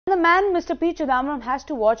The man Mr. P. Chidambaram has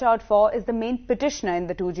to watch out for is the main petitioner in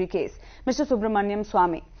the 2G case, Mr. Subramanian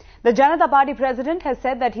Swamy. The Janata Party president has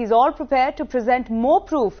said that he's all prepared to present more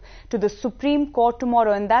proof to the Supreme Court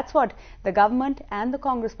tomorrow, and that's what the government and the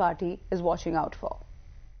Congress party is watching out for.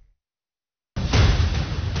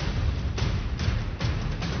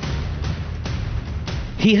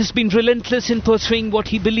 He has been relentless in pursuing what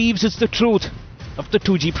he believes is the truth of the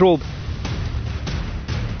 2G probe.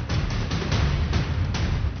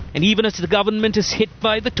 And even as the government is hit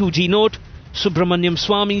by the 2G note, Subramanian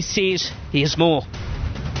Swamy says he has more.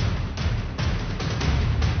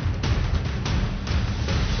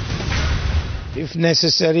 If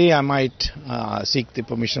necessary, I might seek the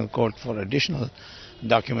permission of court for additional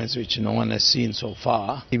documents which no one has seen so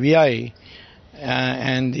far. CBI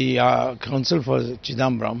and the counsel for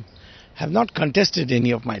Chidambaram have not contested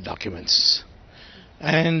any of my documents.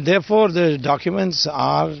 And therefore, the documents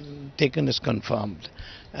are taken as confirmed.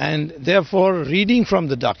 And therefore, reading from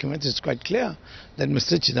the documents, it's quite clear that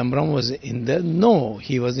Mr. Chidambaram was in the know.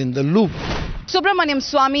 He was in the loop. Subramanian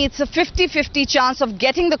Swamy, it's a 50-50 chance of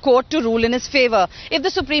getting the court to rule in his favour. If the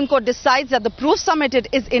Supreme Court decides that the proof submitted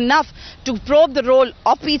is enough to probe the role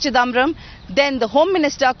of P. Chidambaram, then the Home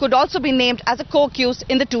Minister could also be named as a co-accused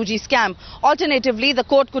in the 2G scam. Alternatively, the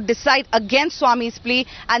court could decide against Swamy's plea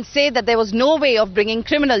and say that there was no way of bringing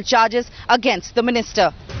criminal charges against the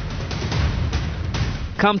minister.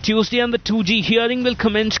 Come Tuesday, and the 2G hearing will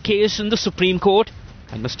commence case in the Supreme Court,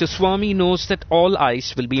 and Mr. Swamy knows that all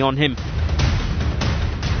eyes will be on him.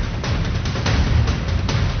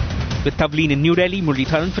 With Tavleen in New Delhi, Murli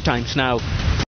Tharan for Times Now.